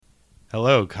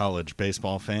Hello, college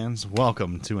baseball fans.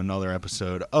 Welcome to another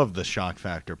episode of the Schoch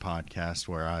Factor podcast,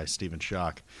 where I, Stephen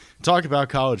Schoch, talk about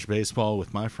college baseball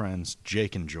with my friends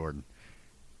Jake and Jordan.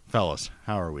 Fellas,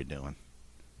 how are we doing?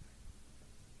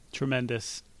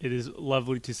 Tremendous. It is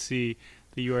lovely to see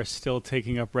that you are still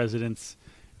taking up residence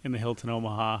in the Hilton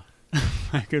Omaha.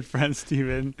 My good friend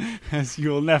Stephen, as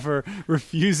you will never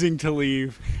refusing to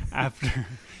leave after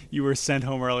you were sent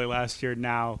home early last year.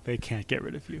 Now they can't get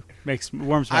rid of you.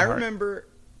 Warms my heart.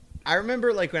 I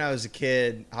remember like when I was a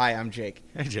kid. Hi, I'm Jake.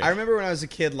 Hey, Jake. I remember when I was a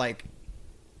kid, like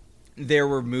there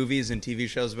were movies and TV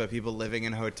shows about people living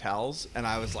in hotels, and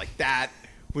I was like, that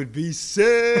would be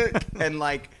sick. And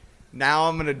like now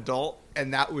I'm an adult,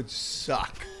 and that would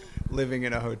suck. Living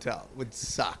in a hotel would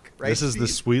suck, right? This is Steve? the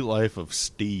sweet life of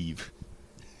Steve.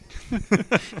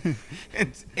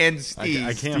 and Steve.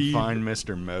 I can't find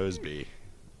Mr. Mosby.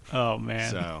 Oh,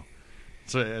 man.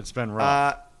 So it's been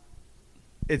rough.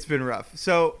 It's been rough.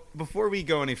 So before we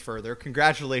go any further,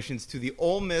 congratulations to the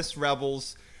Ole Miss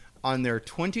Rebels on their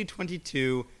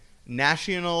 2022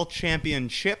 National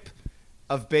Championship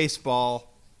of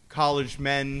Baseball College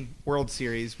Men World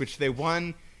Series, which they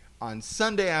won on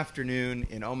Sunday afternoon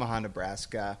in Omaha,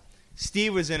 Nebraska.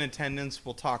 Steve was in attendance.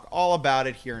 We'll talk all about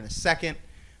it here in a second.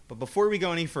 But before we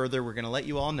go any further, we're going to let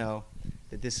you all know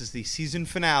that this is the season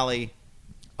finale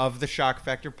of the Schoch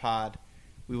Factor pod.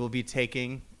 We will be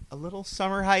taking a little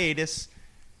summer hiatus.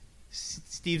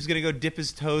 Steve's going to go dip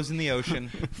his toes in the ocean.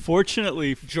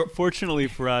 Fortunately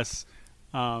for us,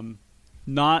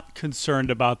 not concerned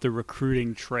about the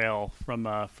recruiting trail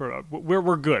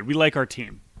we're good. We like our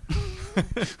team.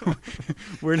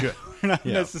 We're not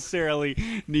necessarily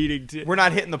needing to. We're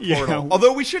not hitting the portal.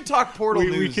 Although we should talk portal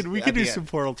news. We could do some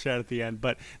portal chat at the end,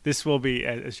 but this will be,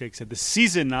 as Jake said, the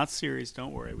season, not series.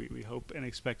 Don't worry. We hope and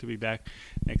expect to be back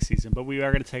next season, but we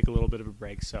are going to take a little bit of a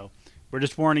break. So we're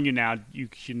just warning you now. You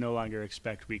should no longer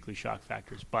expect weekly Schoch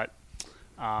Factors, but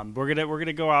we're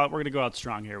gonna go out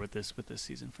strong here with this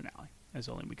season finale, as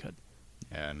only we could.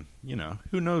 And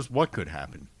who knows what could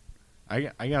happen.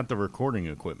 I got the recording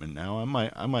equipment now.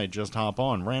 I might just hop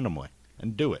on randomly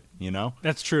and do it.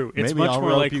 That's true. It's Maybe much I'll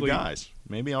more rope likely. you guys.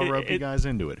 Maybe I'll rope you guys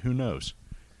into it. Who knows?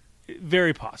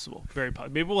 Very possible. Very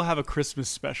possible. Maybe we'll have a Christmas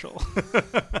special.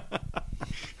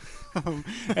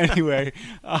 Anyway,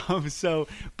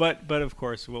 but of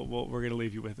course we're going to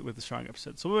leave you with a strong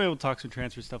episode. So we'll talk some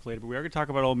transfer stuff later. But we are going to talk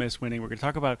about Ole Miss winning. We're going to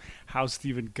talk about how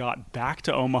Stephen got back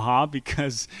to Omaha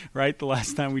because the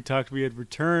last time we talked we had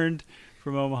returned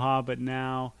from Omaha, but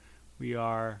now you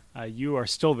are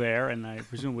still there, and I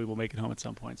presumably will make it home at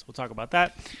some point. So we'll talk about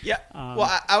that. Yeah.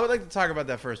 Well, I would like to talk about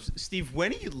that first. Steve,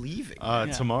 when are you leaving?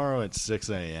 Tomorrow at 6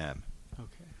 a.m.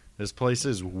 Okay. This place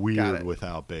is weird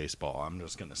without baseball. I'm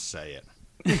just gonna say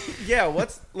it. Yeah.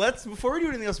 Before we do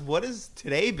anything else, what has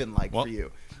today been like for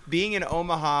you? Being in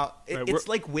Omaha, it's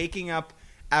like waking up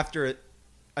after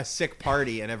a sick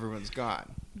party and everyone's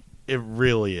gone. It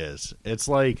really is. It's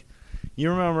like. You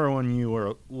remember when you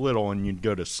were little and you'd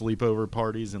go to sleepover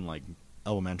parties in like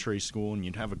elementary school and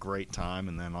you'd have a great time,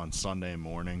 and then on Sunday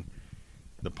morning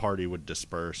the party would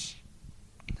disperse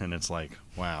and it's like,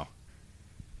 wow,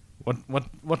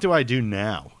 what do I do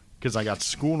now? Because I got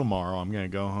school tomorrow. I'm going to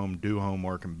go home, do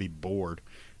homework, and be bored,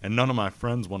 and none of my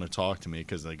friends want to talk to me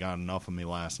because they got enough of me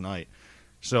last night.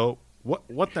 So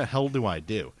what the hell do I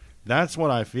do? That's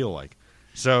what I feel like.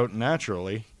 So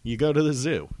naturally you go to the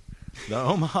zoo. The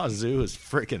Omaha Zoo is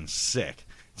freaking sick.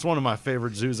 It's one of my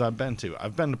favorite zoos I've been to.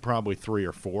 I've been to probably 3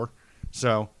 or 4.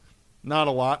 So, not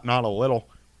a lot, not a little.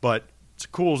 But it's a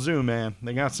cool zoo, man.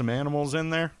 They got some animals in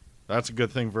there. That's a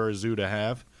good thing for a zoo to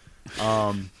have.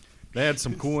 They had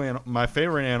some cool my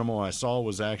favorite animal I saw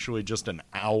was actually just an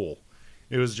owl.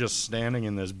 It was just standing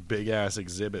in this big-ass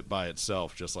exhibit by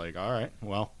itself. Just like, all right,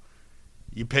 well,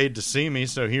 you paid to see me,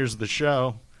 so here's the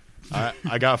show.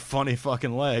 I got funny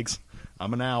fucking legs.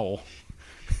 I'm an owl.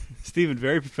 Stephen,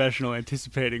 very professional,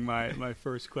 anticipating my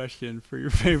first question for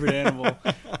your favorite animal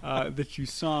that you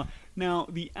saw. Now,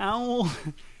 the owl,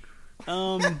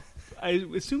 I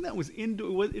assume that was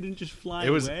indoor. It didn't just fly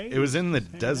away? It was in the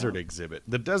desert exhibit.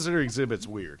 The desert exhibit's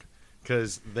weird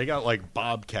because they got like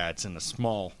bobcats in a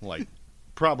small, like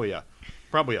probably a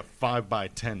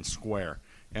 5x10 square,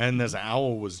 and this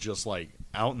owl was just like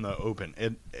out in the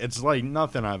open. It's like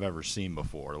nothing I've ever seen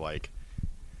before. Like.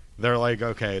 They're like,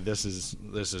 okay, this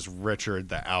is Richard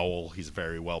the owl. He's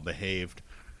very well behaved.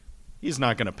 He's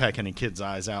not going to peck any kid's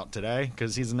eyes out today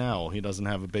because he's an owl. He doesn't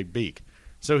have a big beak.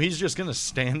 So he's just going to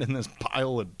stand in this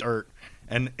pile of dirt.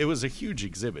 And it was a huge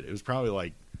exhibit. It was probably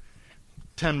like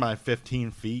 10 by 15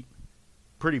 feet.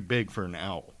 Pretty big for an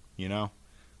owl,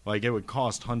 Like, it would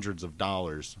cost hundreds of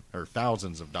dollars or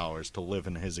thousands of dollars to live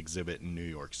in his exhibit in New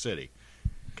York City.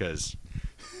 Because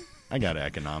I got an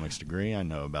economics degree. I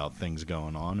know about things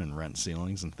going on and rent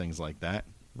ceilings and things like that.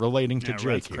 Relating to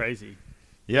Jake That's here. crazy.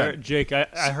 Yeah. Jake, I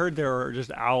heard there are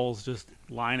just owls just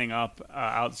lining up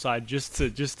outside just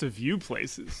to view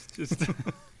places. Just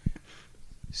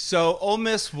So Ole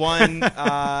Miss won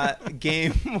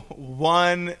game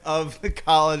 1 of the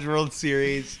College World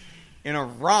Series in a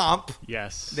romp.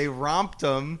 Yes. They romped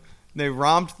them. They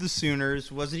romped the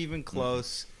Sooners. Wasn't even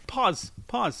close. Pause.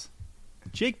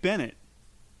 Jake Bennett,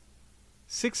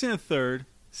 6 1/3,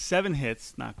 7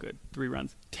 hits, not good, 3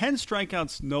 runs, 10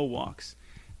 strikeouts, no walks.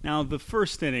 Now, the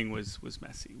first inning was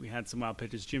messy. We had some wild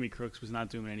pitches. Jimmy Crooks was not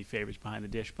doing me any favors behind the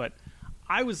dish, but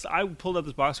I pulled up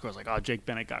this box score. I was like, oh, Jake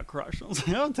Bennett got crushed. I was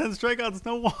like, oh, 10 strikeouts,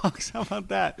 no walks. How about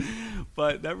that?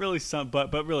 But that really,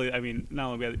 but really, I mean,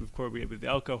 not only we had the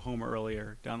Elko homer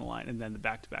earlier down the line, and then the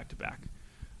back-to-back-to-back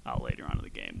later on in the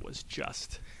game was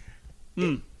just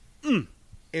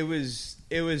It was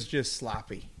just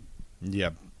sloppy.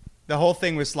 Yep. The whole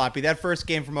thing was sloppy. That first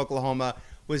game from Oklahoma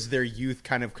was their youth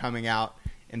kind of coming out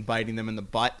and biting them in the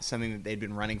butt, something that they'd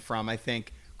been running from, I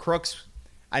think. Crooks,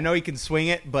 I know he can swing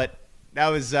it, but that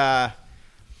was a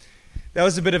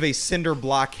bit of a cinder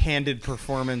block-handed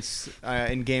performance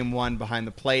in Game 1 behind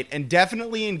the plate, and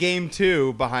definitely in Game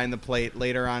 2 behind the plate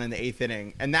later on in the 8th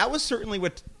inning. And that was certainly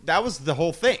that was the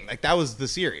whole thing. Like, that was the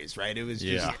series, right? It was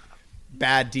just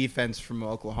bad defense from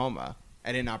Oklahoma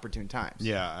at inopportune times.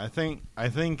 Yeah, I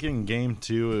think in Game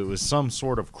 2 it was some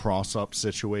sort of cross-up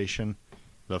situation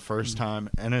the first time,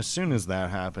 and as soon as that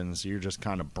happens, you're just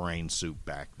kind of brain soup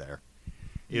back there.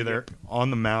 Either on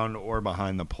the mound or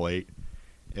behind the plate.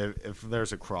 If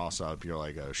there's a cross-up, you're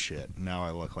like, oh, shit, now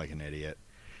I look like an idiot.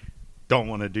 Don't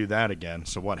want to do that again.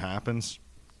 So what happens?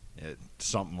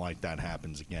 Something like that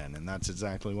happens again, and that's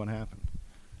exactly what happened.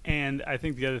 And I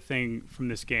think the other thing from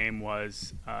this game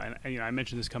was, and I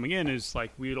mentioned this coming in, is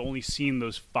like we had only seen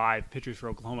those 5 pitchers for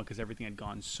Oklahoma because everything had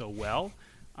gone so well.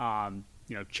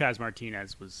 Chaz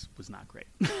Martinez was not great,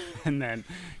 and then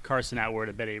Carson Atwood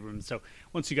and Ben Abrams. So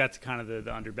once you got to kind of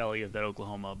the underbelly of that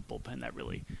Oklahoma bullpen, that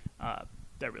really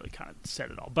kind of said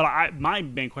it all. But my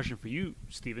main question for you,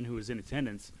 Stephen, who was in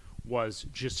attendance, was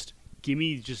just give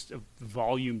me just a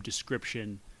volume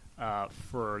description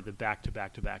for the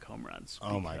back-to-back-to-back home runs.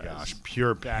 Oh, my gosh.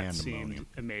 Pure that pandemonium. seemed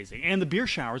amazing. And the beer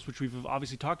showers, which we've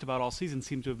obviously talked about all season,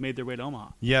 seem to have made their way to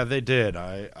Omaha. Yeah, they did.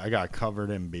 I got covered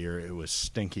in beer. It was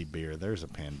stinky beer. There's a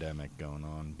pandemic going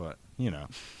on, but,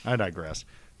 I digress.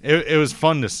 It was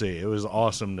fun to see. It was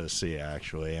awesome to see,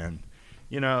 actually. And,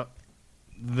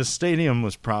 the stadium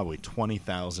was probably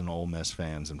 20,000 Ole Miss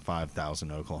fans and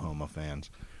 5,000 Oklahoma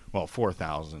fans. Well,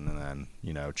 4,000 and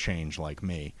then, change like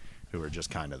me, who were just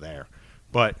kind of there.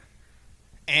 But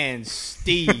and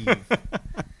Steve.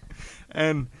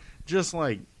 And just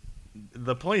like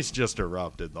the place just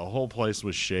erupted. The whole place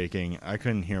was shaking. I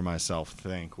couldn't hear myself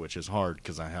think, which is hard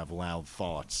because I have loud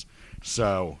thoughts.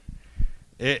 So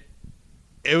it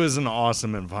was an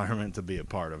awesome environment to be a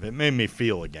part of. It made me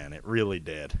feel again. It really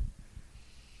did.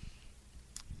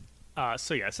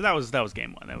 So that was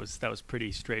game 1. That was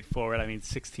pretty straightforward. I mean,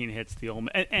 16 hits the Ole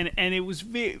Miss, and it was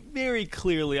very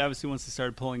clearly, obviously, once they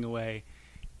started pulling away,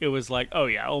 it was like, oh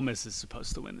yeah, Ole Miss is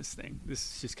supposed to win this thing. This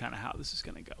is just kind of how this is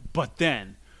going to go. But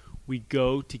then we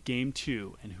go to game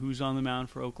 2, and who's on the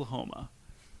mound for Oklahoma?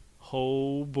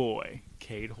 Oh boy,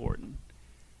 Cade Horton.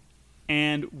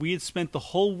 And we had spent the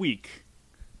whole week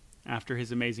after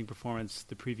his amazing performance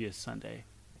the previous Sunday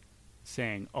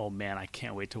saying, oh man, I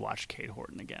can't wait to watch Cade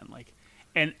Horton again. Like,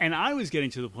 and I was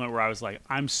getting to the point where I was like,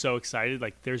 I'm so excited.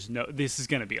 Like, this is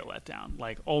going to be a letdown.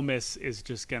 Like, Ole Miss is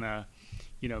just going to,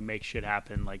 make shit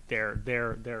happen. Like, they're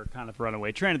kind of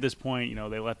runaway train at this point.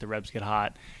 They let the Rebs get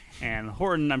hot, and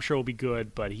Horton, I'm sure, will be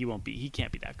good, but he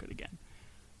can't be that good again.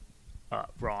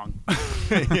 Wrong.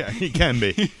 Yeah, he can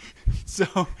be.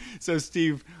 So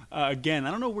Steve, again,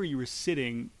 I don't know where you were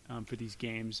sitting for these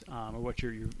games or what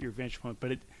your vantage point,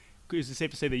 but is it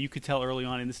safe to say that you could tell early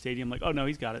on in the stadium, like, oh no,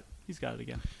 he's got it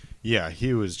again? Yeah,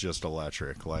 he was just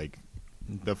electric. Like,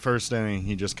 the first inning,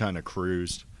 he just kind of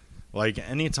cruised. Like,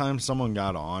 anytime someone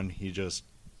got on, he just,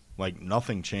 like,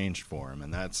 nothing changed for him.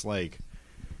 And that's, like,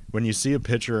 when you see a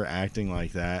pitcher acting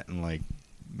like that and, like,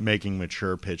 making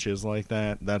mature pitches like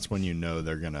that, that's when you know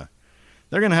they're gonna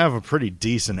have a pretty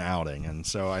decent outing. And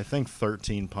so I think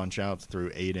 13 punch-outs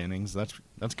through 8 innings,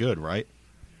 that's good, right?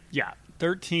 Yeah,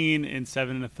 13 in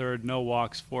 7 1/3, no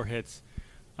walks, 4 hits,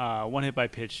 1 hit by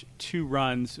pitch, 2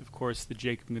 runs. Of course, the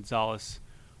Jacob Gonzalez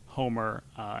homer,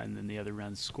 and then the other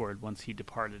runs scored once he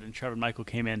departed. And Trevor Michael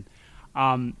came in.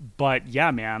 But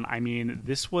yeah, man, I mean,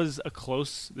 this was a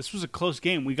close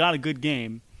game. We got a good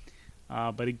game.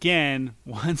 But again,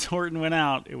 once Horton went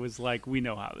out, it was like, we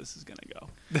know how this is going to go.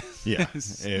 Yeah.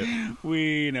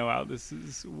 We know how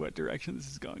what direction this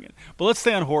is going in. But let's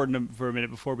stay on Horton for a minute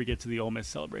before we get to the Ole Miss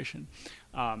celebration.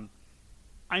 I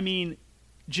mean,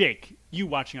 Jake, you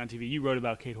watching on TV, you wrote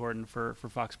about Cade Horton for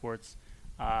Fox Sports.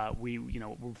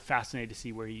 We're fascinated to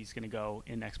see where he's going to go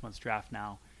in next month's draft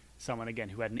now. Someone, again,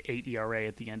 who had an 8 ERA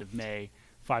at the end of May,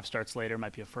 5 starts later,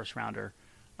 might be a first-rounder.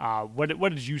 What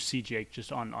did you see, Jake,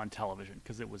 just on television?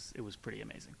 Because it was pretty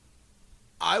amazing.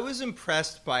 I was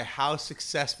impressed by how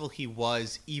successful he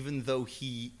was, even though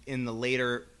he, in the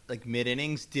later mid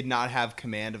innings, did not have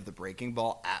command of the breaking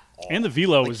ball at all. And the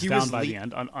velo was down by the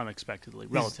end, unexpectedly,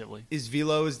 relatively. His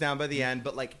velo was down by the end,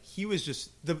 but he was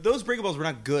just those breaking balls were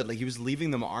not good. He was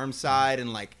leaving them arm side,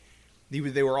 and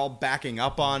they were all backing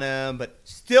up on him, but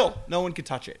still, no one could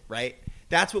touch it. Right.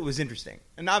 That's what was interesting.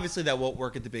 And obviously that won't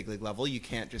work at the big league level. You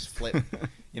can't just flip,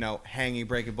 hanging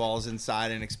breaking balls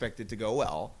inside and expect it to go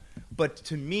well. But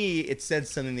to me, it said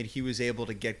something that he was able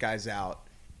to get guys out,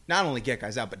 not only get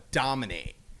guys out, but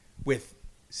dominate with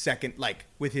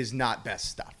with his not best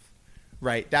stuff.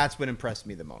 Right? That's what impressed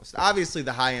me the most. Obviously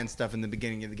the high-end stuff in the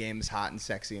beginning of the game is hot and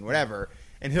sexy and whatever,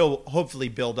 and he'll hopefully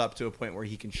build up to a point where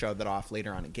he can show that off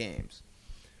later on in games.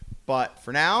 But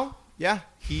for now, yeah,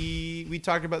 we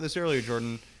talked about this earlier,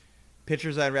 Jordan.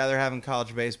 Pitchers I'd rather have in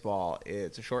college baseball.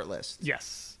 It's a short list.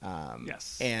 Yes.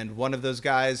 Yes. And one of those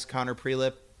guys, Connor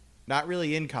Prelip, not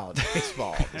really in college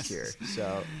baseball this year.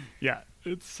 So yeah,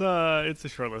 it's a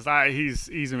short list.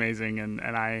 He's amazing, and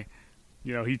I,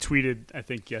 he tweeted I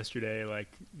think yesterday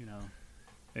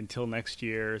until next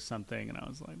year or something, and I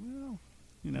was like, well.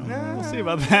 We'll see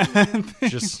about that.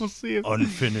 Just we'll see if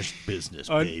unfinished business,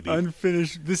 baby.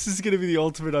 Unfinished. This is going to be the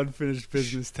ultimate unfinished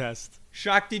business test.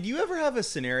 Schoch, did you ever have a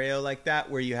scenario like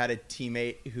that where you had a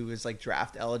teammate who was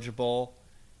draft eligible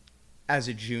as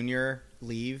a junior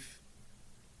leave?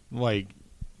 Wait,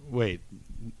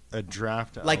 a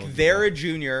draft eligible? They're a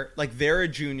junior.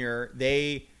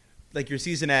 They your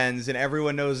season ends and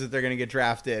everyone knows that they're going to get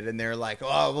drafted and they're like,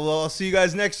 oh, well, I'll see you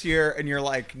guys next year. And you're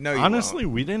like, no, you honestly,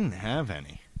 won't. We didn't have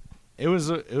any. It was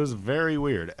very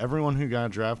weird. Everyone who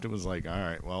got drafted was like, all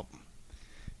right, well,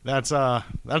 that's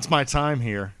my time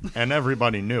here. And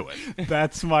everybody knew it.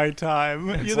 That's my time.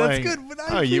 It's that's good. But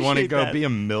I you want to go that. be a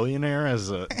millionaire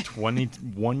as a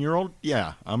 21-year-old?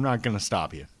 Yeah, I'm not going to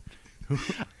stop you.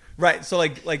 Right. So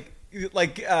Zach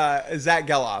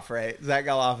Geloff, right? Zach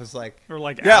Geloff is I'm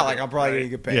probably going to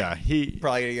get paid. Yeah, he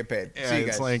probably going to get paid. Yeah, See you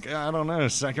it's guys. I don't know.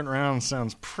 Second round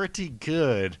sounds pretty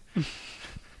good.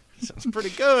 Sounds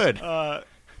pretty good.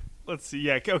 Let's see.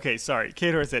 Yeah. Okay. Sorry.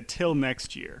 Cater said till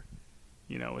next year.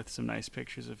 With some nice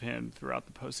pictures of him throughout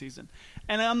the postseason.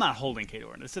 And I'm not holding Cade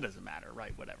Horton. It doesn't matter,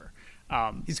 right? Whatever.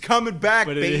 He's coming back,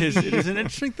 but baby. It is an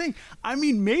interesting thing. I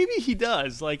mean, maybe he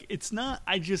does. It's not.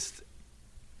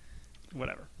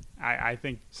 Whatever. I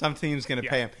think some team's going to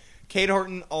pay him. Cade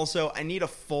Horton, also, I need a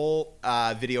full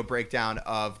video breakdown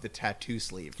of the tattoo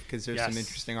sleeve because there's some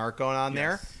interesting art going on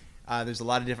there. There's a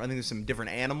lot of different. I think there's some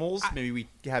different animals. Maybe we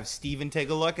have Steven take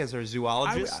a look as our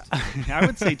zoologist. I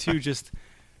would say too, just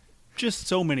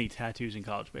so many tattoos in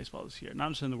college baseball this year. Not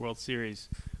just in the World Series,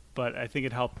 but I think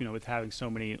it helped. With having so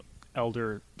many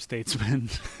elder statesmen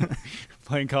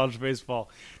playing college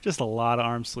baseball. Just a lot of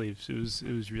arm sleeves.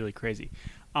 It was really crazy.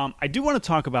 I do want to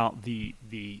talk about the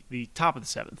top of the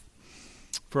seventh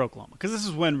for Oklahoma because this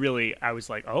is when really I was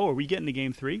like, oh, are we getting to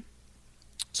game 3?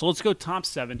 So let's go top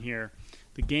 7 here.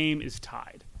 The game is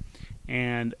tied.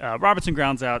 And Robertson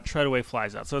grounds out, Treadaway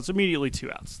flies out. So it's immediately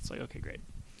 2 outs. It's like, okay, great.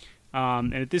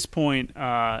 And at this point,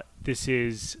 this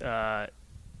is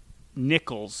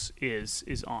Nichols is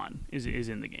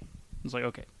in the game. It's like,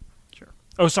 okay, sure.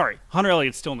 Oh, sorry. Hunter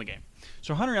Elliott's still in the game.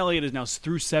 So Hunter Elliott is now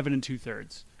through 7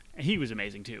 2/3. He was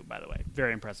amazing too, by the way.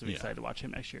 Very impressive. Yeah. Excited to watch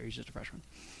him next year. He's just a freshman.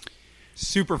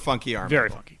 Super funky arm. Very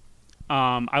funky.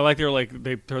 I like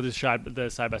they throw the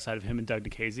side by side of him and Doug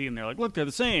DeCasey, and they're like, look, they're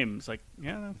the same. It's like,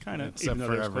 yeah, kind of. Except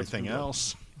for everything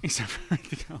else. Except for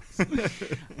everything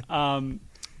else.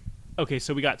 Okay,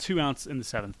 so we got 2 outs in the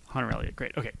 7th. Hunter Elliott,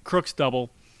 great. Okay, Crooks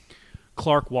double.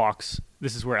 Clark walks.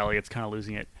 This is where Elliott's kind of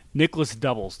losing it. Nicholas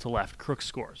doubles to left. Crooks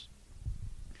scores.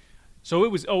 So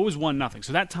it was 1-0.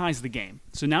 So that ties the game.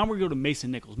 So now we go to Mason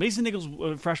Nichols. Mason Nichols,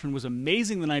 freshman, was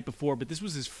amazing the night before, but this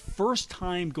was his first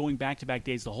time going back-to-back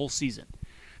days the whole season.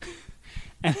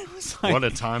 And it was like, what a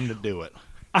time to do it.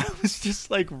 I was just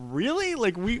like, really?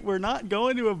 We're not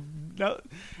going to no.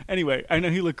 Anyway, I know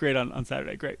he looked great on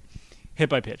Saturday. Great. Hit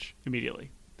by pitch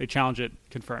immediately. They challenge it,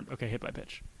 confirmed. Okay, hit by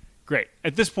pitch. Great.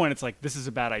 At this point, it's like, this is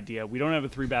a bad idea. We don't have a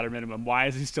 3-batter minimum. Why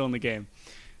is he still in the game?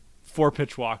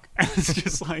 4-pitch walk. It's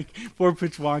just like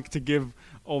 4-pitch walk to give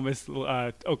Ole Miss,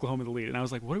 Oklahoma the lead. And I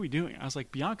was like, what are we doing? I was like,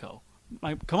 Bianco,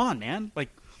 like, come on, man.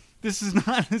 Like, this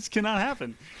cannot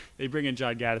happen. They bring in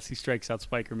John Gaddis. He strikes out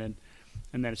Spikerman.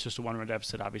 And then it's just a 1-run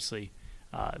deficit, obviously.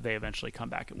 They eventually come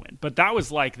back and win. But that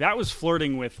was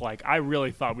flirting with, like, I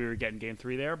really thought we were getting game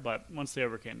 3 there. But once they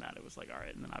overcame that, it was like, all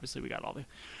right. And then obviously we got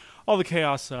all the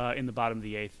chaos in the bottom of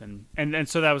the 8th. And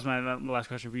so that was my last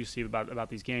question for you, Steve, about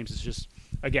these games. It's just,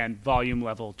 again, volume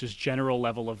level, just general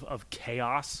level of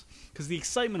chaos. Because the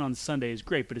excitement on Sunday is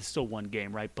great, but it's still one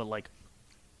game, right? But, like,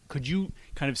 could you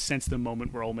kind of sense the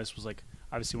moment where Ole Miss was like,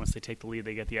 obviously once they take the lead,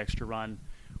 they get the extra run,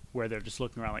 where they're just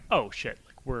looking around like, oh, shit,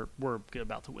 like we're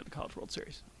about to win the College World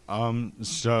Series?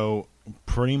 So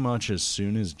pretty much as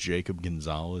soon as Jacob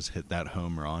Gonzalez hit that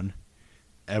home run,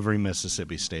 every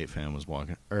Mississippi State fan was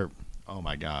walking. Oh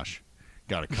my gosh,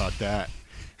 got to cut that.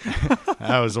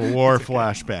 That was a war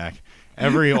flashback.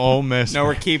 Every Ole Miss. No,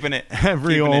 we're keeping it.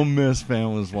 Ole Miss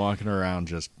fan was walking around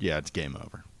just, it's game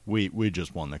over. We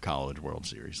just won the College World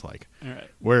Series. Like, all right.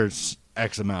 We're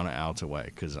X amount of outs away,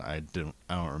 because I don't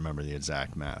remember the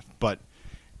exact math. But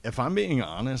if I'm being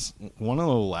honest, one of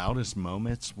the loudest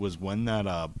moments was when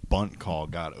that bunt call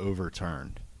got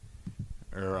overturned.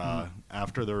 Or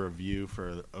after the review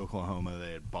for Oklahoma,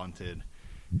 they had bunted,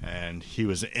 and he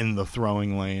was in the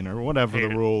throwing lane or whatever the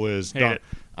rule is.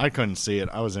 I couldn't see it.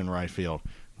 I was in right field.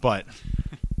 But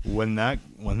when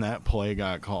that play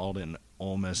got called in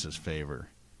Ole Miss's favor,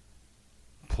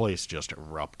 place just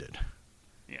erupted.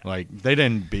 Yeah. Like, they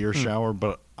didn't beer shower,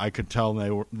 but I could tell they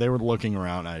were looking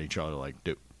around at each other like,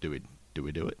 do we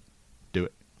do it?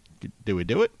 Do we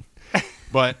do it?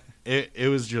 But it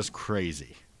was just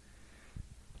crazy.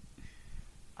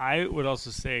 I would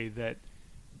also say that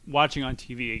watching on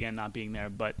TV, again, not being there,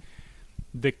 but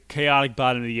the chaotic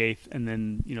bottom of the 8th, and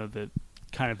then, you know, the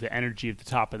kind of the energy at the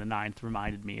top of the 9th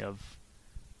reminded me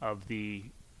of the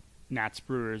Nats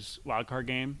Brewers wildcard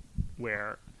game,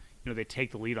 where, you know, they take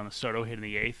the lead on the Soto hit in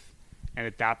the 8th, and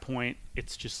at that point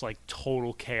it's just like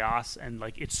total chaos, and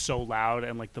like it's so loud,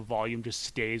 and like the volume just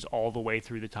stays all the way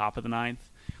through the top of the 9th.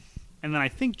 And then I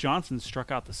think Johnson struck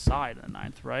out the side in the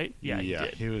 9th, right? Yeah, he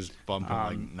did. He was bumping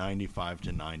like 95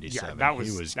 to 97. Yeah, that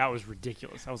was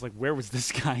ridiculous. I was like, where was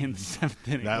this guy in the 7th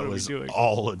inning? That was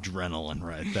all adrenaline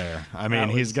right there. I mean,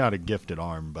 he's got a gifted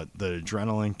arm, but the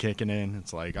adrenaline kicking in,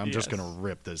 it's like, I'm just going to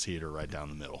rip this heater right down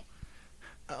the middle.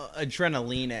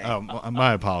 Adrenaline. Oh,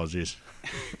 my apologies.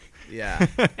 Yeah.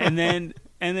 And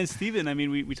then Steven, I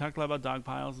mean, we talked a lot about dog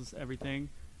piles and everything.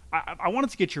 I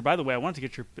wanted to get your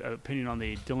opinion on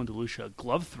the Dylan DeLucia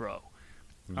glove throw.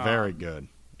 Very good.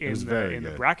 It was very good. In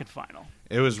the bracket final.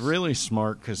 It was really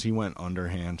smart because he went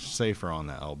underhand, safer on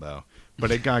the elbow.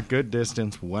 But it got good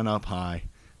distance, went up high.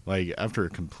 Like, after a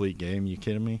complete game, you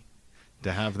kidding me?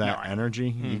 To have that energy,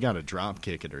 you got to drop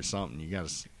kick it or something. You got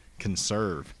to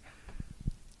conserve.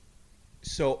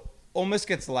 So, Ole Miss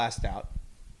gets the last out.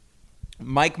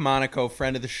 Mike Monaco,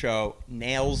 friend of the show,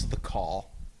 nails the call.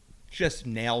 Just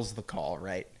nails the call,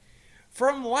 right?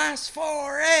 From last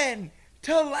 4 in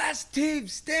to last team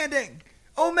standing,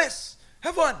 Ole Miss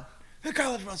have won the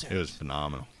College World Series. It was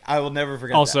phenomenal. I will never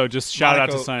forget also, that. just shout out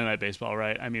to Sunday Night Baseball,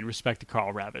 right? I mean, respect to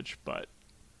Carl Ravage, but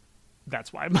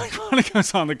that's why Mike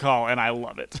Monaco's on the call, and I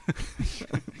love it.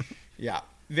 Yeah,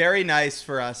 very nice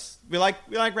for us. We like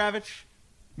Ravage.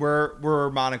 We're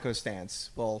Monaco stans.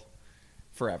 Well,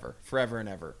 forever and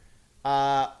ever.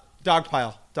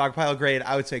 Dogpile grade,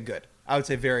 I would say good. I would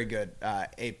say very good.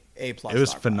 A plus. It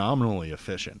was phenomenally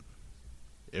efficient.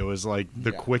 It was like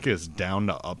the quickest down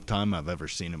to up time I've ever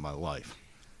seen in my life.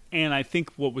 And I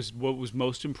think what was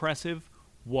most impressive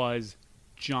was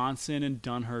Johnson and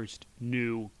Dunhurst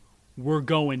knew we're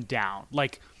going down.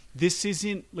 Like, this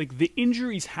isn't like the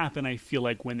injuries happen, I feel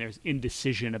like, when there's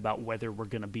indecision about whether we're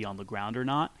going to be on the ground or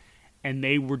not. And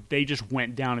they just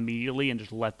went down immediately and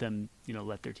just let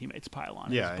their teammates pile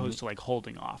on, as opposed to like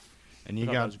holding off. And you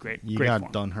got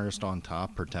Dunhurst on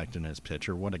top protecting his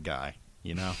pitcher. What a guy,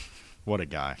 you know? What a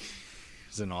guy.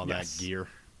 He's in all that gear.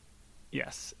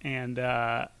 Yes, and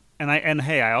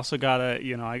hey, I also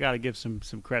gotta give some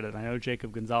credit. I know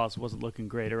Jacob Gonzalez wasn't looking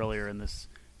great earlier in this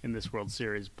World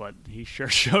Series, but he sure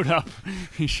showed up.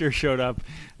 He sure showed up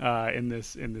in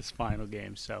this final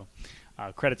game. So.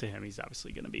 Credit to him. He's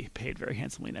obviously going to be paid very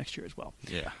handsomely next year as well.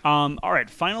 Yeah. All right.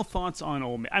 Final thoughts on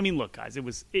Ole Miss. I mean, look, guys.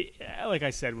 Like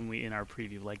I said in our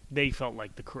preview, like they felt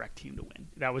like the correct team to win.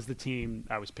 That was the team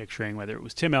I was picturing. Whether it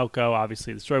was Tim Elko,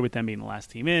 obviously the story with them being the last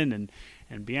team in,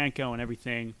 and Bianco and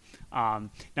everything.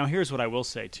 Now here's what I will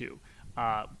say too.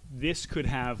 this could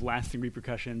have lasting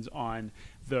repercussions on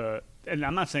the. And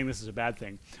I'm not saying this is a bad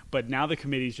thing, but now the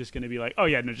committee's just going to be like, oh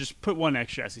yeah, no, just put one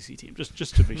extra SEC team,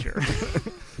 just to be sure.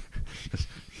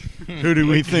 Who do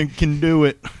we think can do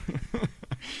it?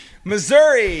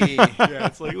 Missouri. Yeah,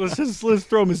 it's like let's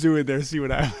throw Mizzou in there, see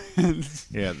what happens.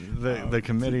 Yeah, the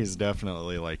committee is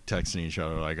definitely like texting each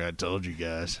other like, I told you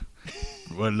guys.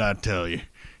 What did I tell you?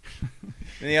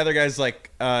 And the other guy's like,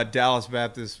 Dallas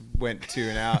Baptist went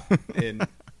 2-0 in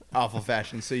awful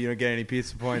fashion, so you don't get any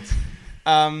pizza points.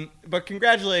 But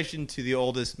congratulations to the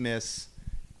oldest Miss,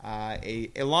 a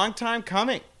long time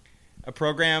coming, a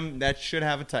program that should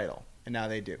have a title, and now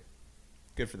they do.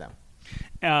 Good for them.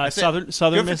 Southern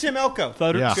Good Miss. for Tim Elko.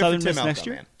 Southern Tim Miss Elko, next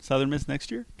year. man. Southern Miss next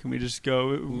year. Can we just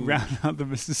go round out the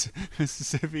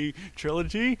Mississippi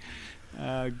trilogy?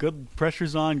 Good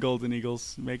pressure's on Golden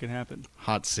Eagles. Make it happen.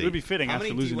 Hot It seat. would be fitting How after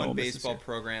many losing to D1 Ole Miss this baseball year.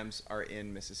 programs are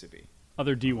in Mississippi?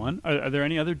 Other D1? Are there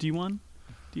any other D1?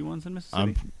 D1s in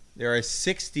Mississippi? There are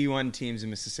 6 D1 teams in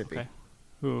Mississippi. Okay.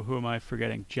 Who am I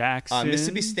forgetting? Jackson.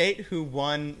 Mississippi State, who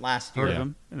won last year. Heard of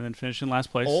him, and then finished in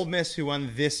last place. Ole Miss, who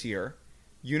won this year.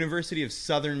 University of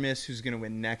Southern Miss, who's going to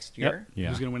win next year. Yep. Yeah.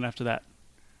 Who's going to win after that?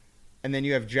 And then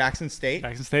you have Jackson State.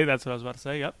 Jackson State. That's what I was about to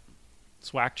say. Yep.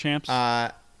 SWAC champs.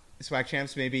 SWAC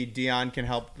champs. Maybe Dion can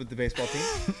help with the baseball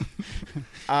team.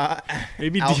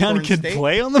 Maybe Alcorn Dion can State.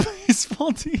 play on the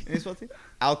baseball team. Baseball team.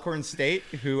 Alcorn State,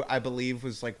 who I believe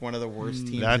was like one of the worst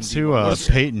teams. That's in who D1.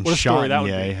 Peyton what a story that would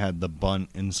be. Chotinier had the bunt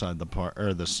inside the park,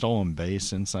 or the stolen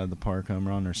base inside the park home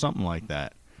run, or something like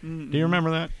that. Mm-mm. Do you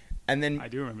remember that? And then I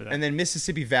do remember that. And then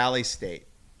Mississippi Valley State.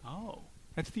 Oh,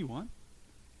 that's D1. I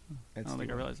That's don't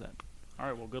think I D1. realized that. All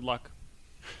right, well, good luck.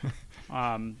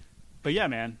 But yeah,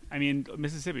 man. I mean,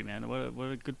 Mississippi, man. What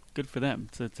a good for them.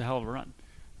 It's a hell of a run.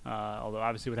 Although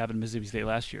obviously what happened to Mississippi State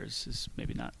last year is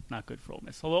maybe not good for Ole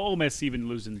Miss. Although Ole Miss even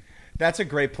losing. That's a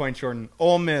great point, Jordan.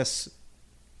 Ole Miss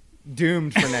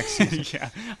doomed for next season. Yeah,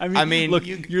 I mean, look,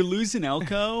 you're losing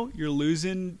Elko. You're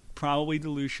losing probably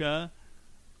DeLucia.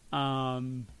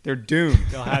 They're doomed.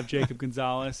 They'll have Jacob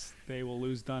Gonzalez. They will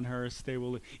lose Dunhurst. They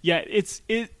will. Yeah,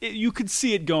 you could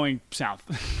see it going south.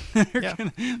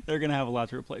 They're gonna have a lot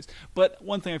to replace. But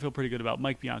one thing I feel pretty good about,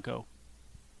 Mike Bianco,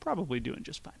 probably doing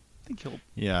just fine. I think he'll.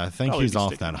 Yeah, I think Probably he's be off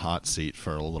sticking. that hot seat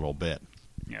for a little bit.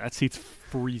 Yeah, that seat's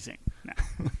freezing now.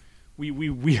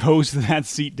 we hosed that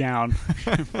seat down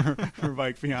for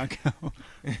Mike Bianco.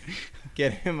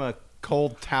 Get him a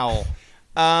cold towel.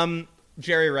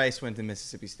 Jerry Rice went to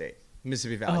Mississippi Valley State.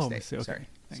 Mississippi, okay. Sorry.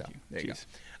 Thank you. There you Jeez.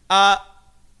 go.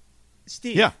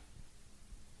 Steve. Yeah,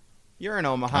 You're in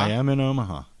Omaha. I am in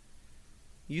Omaha.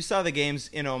 You saw the games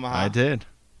in Omaha. I did.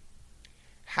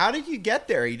 How did you get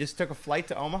there? You just took a flight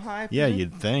to Omaha? I Yeah, presume?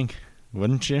 you'd think.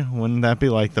 Wouldn't you? Wouldn't that be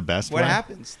like the best What way?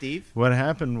 happened, Steve? What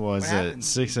happened was What happened? at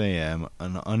 6 a.m.,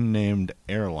 an unnamed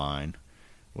airline,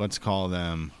 let's call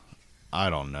them,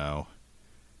 I don't know,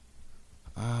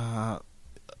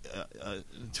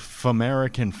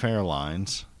 American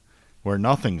Fairlines, where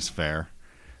nothing's fair,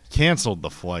 canceled the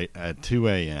flight at 2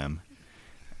 a.m.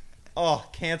 Oh,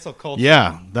 cancel culture.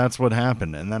 Yeah, that's what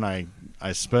happened. And then I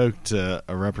spoke to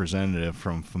a representative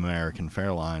from American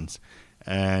Fairlines,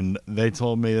 and they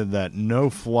told me that no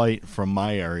flight from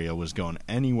my area was going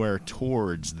anywhere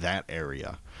towards that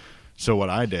area. So what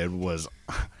I did was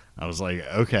I was like,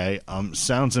 okay,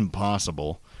 sounds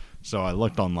impossible. So I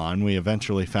looked online. We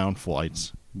eventually found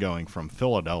flights going from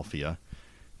Philadelphia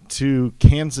to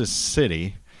Kansas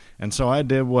City. And so I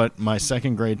did what my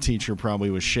second grade teacher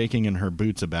probably was shaking in her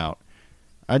boots about.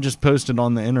 I just posted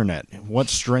on the internet, what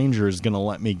stranger is going to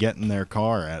let me get in their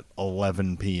car at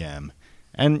 11 p.m.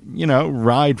 and,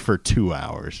 ride for 2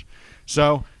 hours?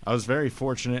 So I was very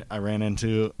fortunate. I ran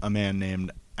into a man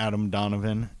named Adam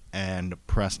Donovan and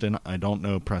Preston. I don't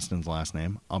know Preston's last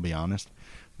name, I'll be honest.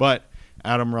 But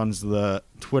Adam runs the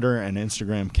Twitter and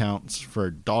Instagram accounts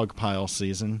for Dogpile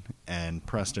Season, and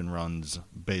Preston runs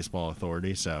Baseball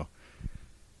Authority. So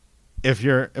if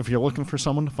you're looking for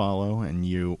someone to follow and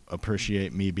you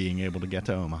appreciate me being able to get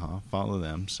to Omaha, follow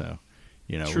them. So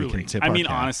Truly. we can tip I our mean,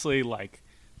 cap. honestly,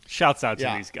 shouts out to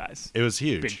Yeah. these guys. It was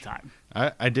huge. Big time.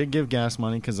 I did give gas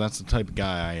money because that's the type of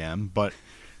guy I am. But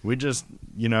we just,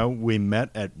 we met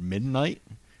at midnight,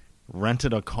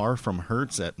 rented a car from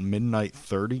Hertz at midnight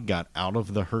 30, got out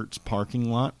of the Hertz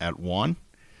parking lot at 1,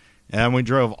 and we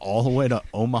drove all the way to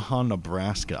Omaha,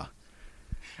 Nebraska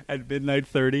At midnight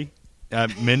 30.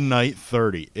 at midnight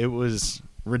 30. It was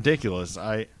ridiculous.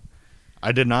 I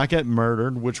did not get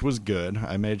murdered, which was good.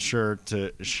 I made sure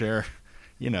to share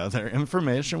their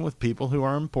information with people who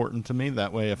are important to me.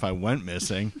 That way, if I went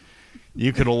missing,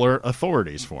 you could alert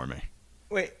authorities for me.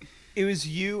 Wait, It was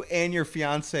you and your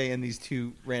fiance and these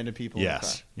two random people.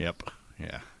 Yes. Yep.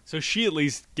 Yeah. So she at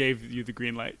least gave you the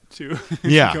green light to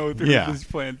Yeah. go through Yeah. this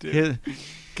plan too.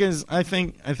 Because I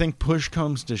think push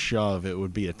comes to shove, it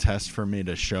would be a test for me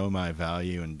to show my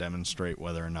value and demonstrate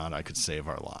whether or not I could save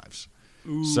our lives.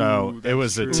 Ooh, So it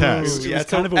was a true. test. It was That's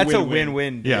kind a of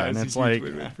win-win. Yeah, It's and a it's huge like,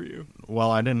 win-win for you.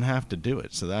 well, I didn't have to do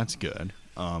it, so that's good.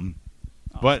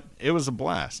 But it was a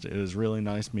blast. It was really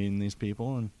nice meeting these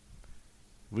people, and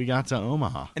we got to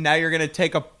Omaha. And now you're gonna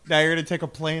take a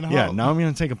plane home. Yeah, now I'm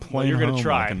going to take a plane you're gonna home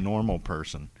try. like a normal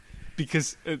person.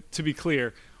 Because to be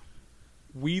clear,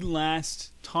 we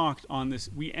last talked on this.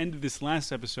 We ended this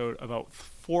last episode about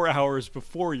 4 hours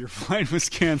before your flight was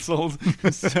canceled.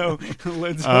 So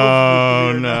let's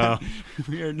hope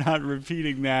we are not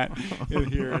repeating that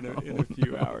here in a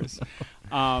few hours.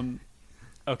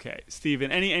 Okay,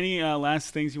 Steven, any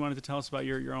last things you wanted to tell us about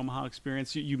your Omaha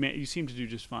experience? You seem to do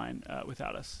just fine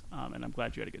without us, and I'm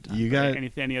glad you had a good time. You got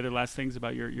any other last things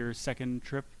about your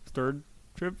third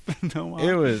trip to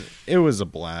Omaha? It was a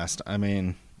blast. I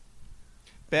mean,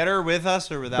 Better with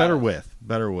us or without?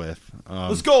 Better with.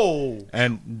 Let's go.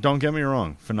 And don't get me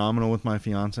wrong, phenomenal with my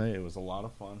fiance. It was a lot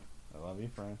of fun. I love you,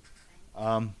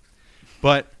 friend.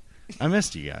 But I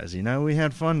missed you guys. You know, we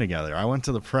had fun together. I went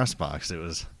to the press box.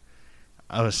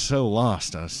 I was so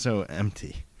lost. I was so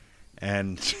empty.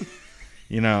 And,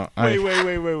 you know,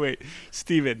 Wait.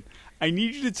 Steven, I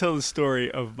need you to tell the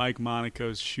story of Mike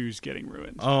Monaco's shoes getting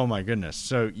ruined. Oh, my goodness.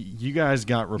 So you guys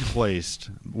got replaced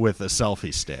with a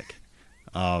selfie stick.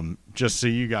 Just so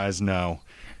you guys know,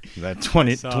 that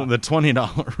the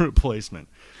 $20 replacement.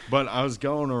 But I was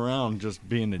going around just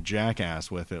being a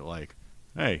jackass with it like,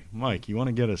 hey, Mike, you want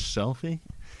to get a selfie?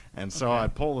 And so I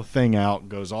pull the thing out,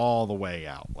 goes all the way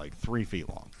out, like 3 feet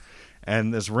long.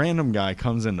 And this random guy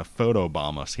comes in to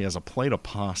photobomb us. He has a plate of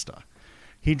pasta.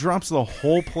 He drops the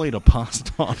whole plate of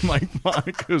pasta on Mike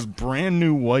Monaco's brand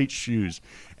new white shoes.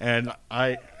 And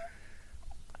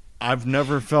I've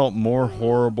never felt more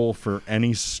horrible for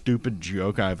any stupid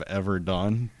joke I've ever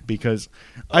done, because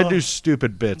I do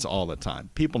stupid bits all the time.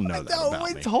 People know that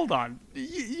about me. Hold on.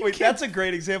 Wait, that's a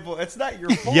great example. It's not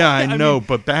your fault. Yeah, I know,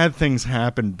 but bad things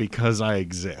happen because I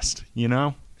exist, you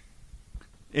know?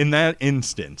 In that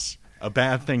instance, a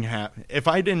bad thing happened. If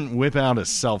I didn't whip out a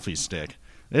selfie stick,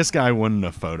 this guy wouldn't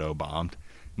have photobombed.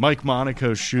 Mike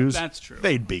Monaco's shoes, That's true.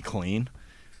 They'd be clean.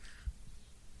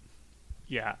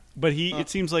 Yeah, but it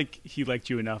seems like he liked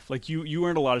you enough. Like you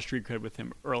earned a lot of street cred with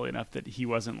him early enough that he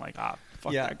wasn't like,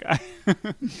 fuck that guy.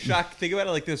 Schoch, think about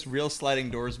it like this real sliding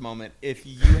doors moment. If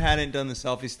you hadn't done the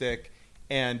selfie stick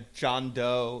and John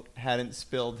Doe hadn't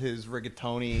spilled his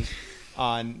rigatoni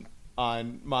on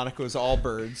Monaco's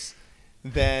Allbirds,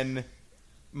 then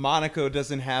Monaco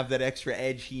doesn't have that extra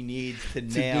edge he needs to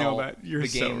nail that. You're the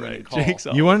so game right. call. Jake's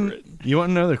all You over want it. to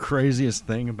know the craziest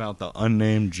thing about the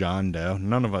unnamed John Doe?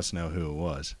 None of us know who it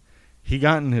was. He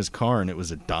got in his car and it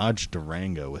was a Dodge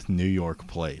Durango with New York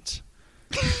plates.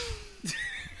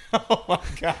 Oh my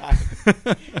god!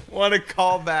 What a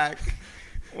callback!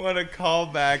 What a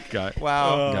callback!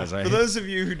 Wow! Guys, For those of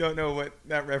you who don't know what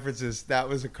that reference is, that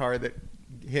was a car that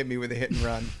hit me with a hit and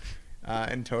run.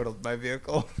 And totaled my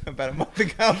vehicle about a month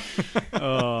ago.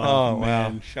 Oh wow!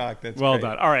 man. Shock. That's Well great.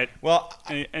 done. All right. Well,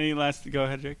 Any last? Go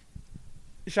ahead, Jake.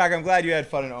 Shock. I'm glad you had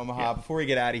fun in Omaha. Yeah. Before we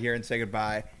get out of here and say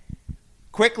goodbye,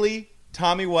 quickly,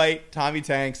 Tommy White, Tommy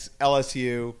Tanks,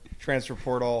 LSU transfer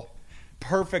portal,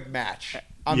 perfect match.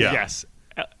 Yes.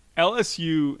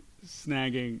 LSU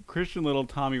snagging Christian Little,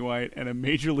 Tommy White, and a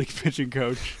major league pitching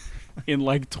coach in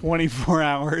like 24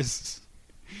 hours.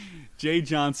 Jay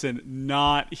Johnson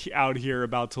not out here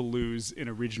about to lose in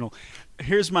a regional.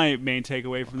 Here's my main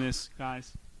takeaway from this,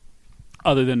 guys.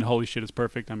 Other than holy shit, it's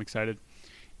perfect. I'm excited.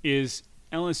 Is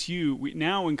LSU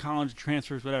now in college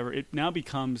transfers, whatever? It now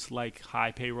becomes like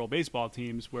high payroll baseball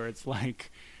teams where it's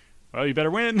like, well, you better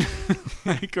win,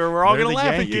 like, or we're all gonna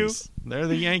laugh at you. They're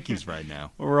the Yankees right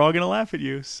now. Or we're all gonna laugh at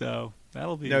you. So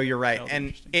that'll be. No, you're right. that'll be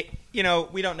And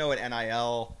interesting. we don't know what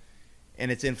NIL and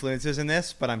its influences in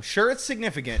this, but I'm sure it's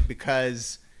significant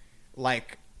because,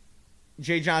 like,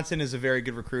 Jay Johnson is a very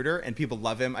good recruiter and people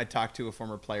love him. I talked to a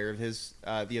former player of his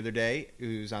the other day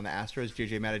who's on the Astros,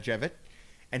 JJ Matijevic,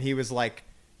 and he was like,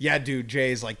 "Yeah, dude,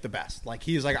 Jay's like the best." Like,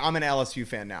 he's like, "I'm an LSU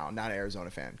fan now, not an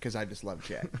Arizona fan, because I just love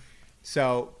Jay."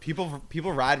 So people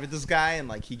ride with this guy, and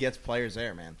like he gets players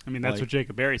there, man. I mean, that's like- what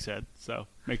Jacob Berry said, so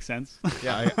makes sense.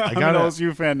 Yeah, I I'm got an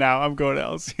LSU fan now. I'm going to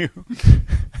LSU.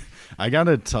 I got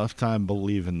a tough time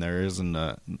believing there isn't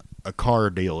a car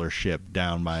dealership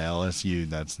down by LSU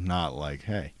that's not like,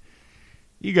 hey,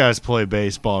 you guys play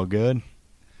baseball good.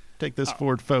 Take this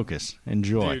Ford Focus.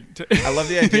 Enjoy. Dude, I love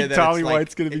the idea that Tommy it's like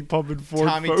White's going to be pumping Ford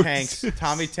Focuses.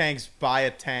 Tommy Tanks, buy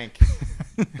a tank.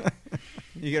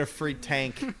 You get a free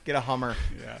tank. Get a Hummer.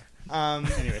 Yeah.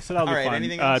 Anyway, So that'll all be right, fun.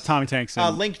 anything else? Tommy Tanks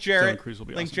and Link Jarrett. Dylan Cruz will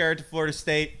be Link awesome. Jarrett to Florida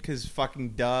State because fucking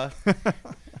duh.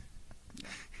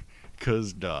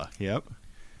 Cause duh. Yep.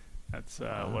 That's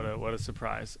what a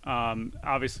surprise.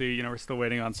 Obviously, we're still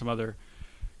waiting on some other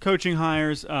coaching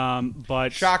hires. But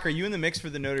Schoch, are you in the mix for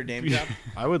the Notre Dame job?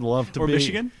 I would love to or be.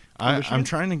 Michigan? I'm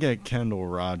trying to get Kendall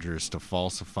Rogers to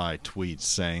falsify tweets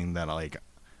saying that like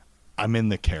I'm in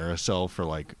the carousel for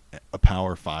like a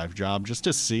Power 5 job just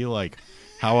to see like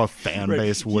how a fan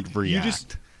base would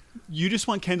react. You just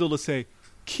want Kendall to say,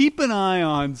 keep an eye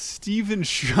on Stephen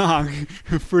Schoch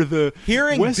for the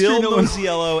Hearing Western Bill Illinois-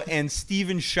 Mosiello and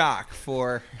Stephen Schoch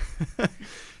for...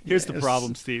 Here's the Yes.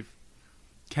 problem, Steve.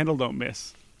 Kendall don't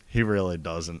miss. He really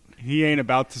doesn't. He ain't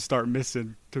about to start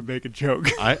missing to make a joke.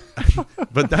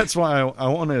 But that's why I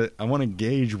want to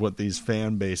gauge what these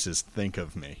fan bases think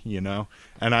of me,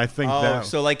 And I think that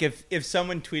so like if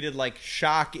someone tweeted like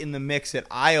Schoch in the mix at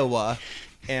Iowa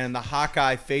and the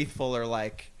Hawkeye faithful are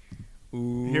like,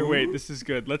 ooh. Here, wait, this is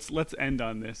good. Let's end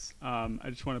on this. I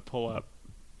just want to pull up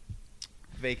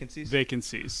Vacancies? What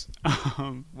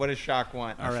does Schoch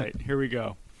want? All right, here we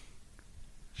go.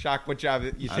 Schoch, what job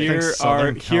you I think? think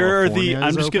Southern Here are California I'm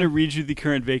is just going to open. read you the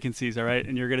current vacancies, all right?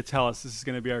 And you're going to tell us. This is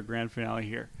going to be our grand finale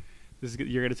here.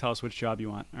 You're going to tell us which job you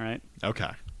want, all right? Okay.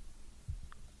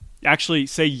 Actually,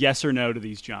 say yes or no to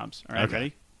these jobs. All right, Okay.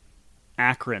 ready?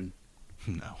 Akron,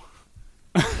 No.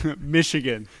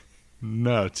 Michigan,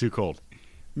 No, too cold.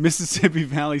 Mississippi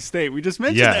Valley State. We just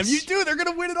mentioned Yes. them. You do. They're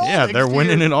going to win it all. Yeah, next they're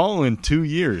winning year. it all in 2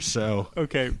 years, so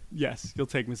Okay, yes, you'll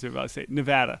take Mississippi Valley State.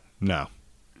 Nevada, no.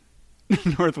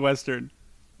 Northwestern.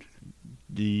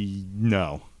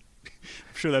 No.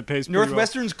 I'm sure that pays pretty well.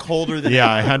 Northwestern's colder than Yeah,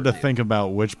 I had to think about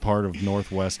which part of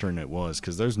Northwestern it was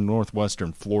because there's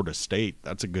Northwestern Florida State.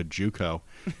 That's a good JUCO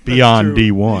beyond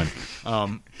True.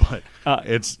 D1. But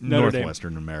it's Notre Dame.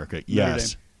 Northwestern America. Notre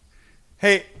Yes.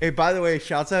 Hey, by the way,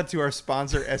 shouts out to our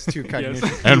sponsor S2 Cognition.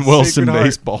 Yes. And Wilson Sacred Heart.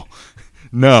 Baseball.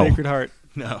 No. Sacred Heart.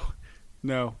 No.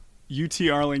 No. UT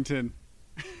Arlington.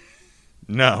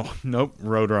 No. Nope.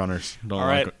 Roadrunners. Don't All like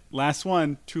right, it. last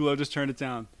one. Tulo just turned it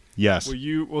down. Yes.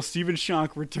 Will Stephen Schoch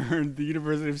return the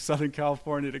University of Southern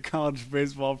California to college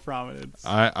baseball prominence?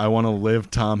 I want to live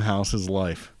Tom House's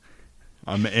life.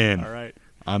 I'm in. All right.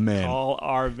 I'm in. Call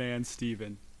our man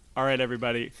Stephen. All right,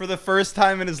 everybody. For the first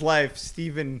time in his life,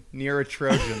 Stephen near a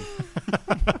Trojan.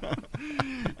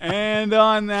 And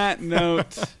on that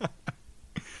note,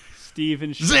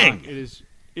 Stephen Schoch, Zing!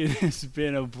 it has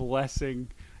been a blessing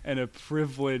and a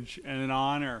privilege and an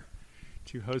honor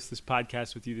to host this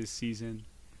podcast with you this season.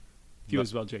 You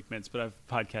as well, Jake Mintz, but I've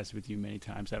podcasted with you many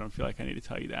times. I don't feel like I need to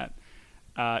tell you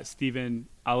that. Stephen,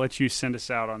 I'll let you send us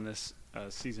out on this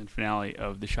season finale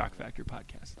of the Shock Factor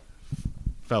podcast.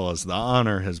 Fellas, the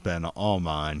honor has been all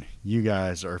mine. You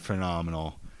guys are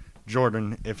phenomenal.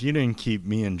 Jordan, if you didn't keep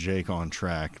me and Jake on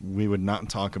track, we would not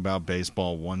talk about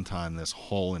baseball one time this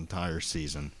whole entire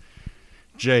season.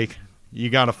 Jake, you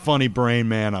got a funny brain,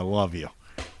 man. I love you.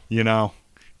 You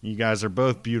guys are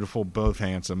both beautiful, both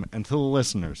handsome. And to the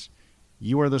listeners,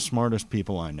 you are the smartest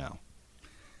people I know.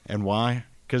 And why?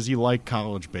 Because you like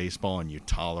college baseball and you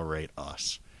tolerate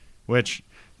us. Which,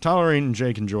 tolerating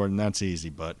Jake and Jordan, that's easy,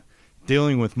 but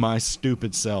dealing with my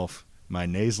stupid self, my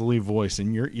nasally voice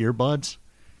in your earbuds,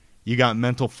 you got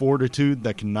mental fortitude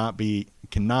that cannot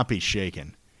be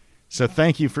shaken. So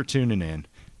thank you for tuning in.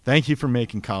 Thank you for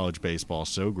making college baseball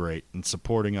so great and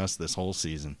supporting us this whole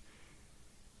season.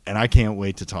 And I can't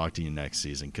wait to talk to you next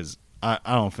season because I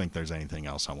don't think there's anything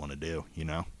else I want to do,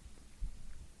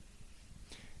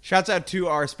 Shouts out to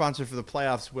our sponsor for the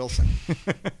playoffs, Wilson.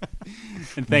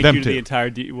 And thank Them you to too. the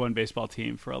entire D1 baseball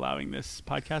team for allowing this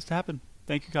podcast to happen.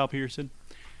 Thank you, Kyle Peterson.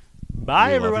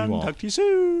 Bye, We love you everyone. all. Talk to you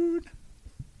soon.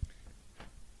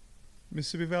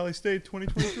 Mississippi Valley State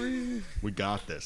 2023. We got this.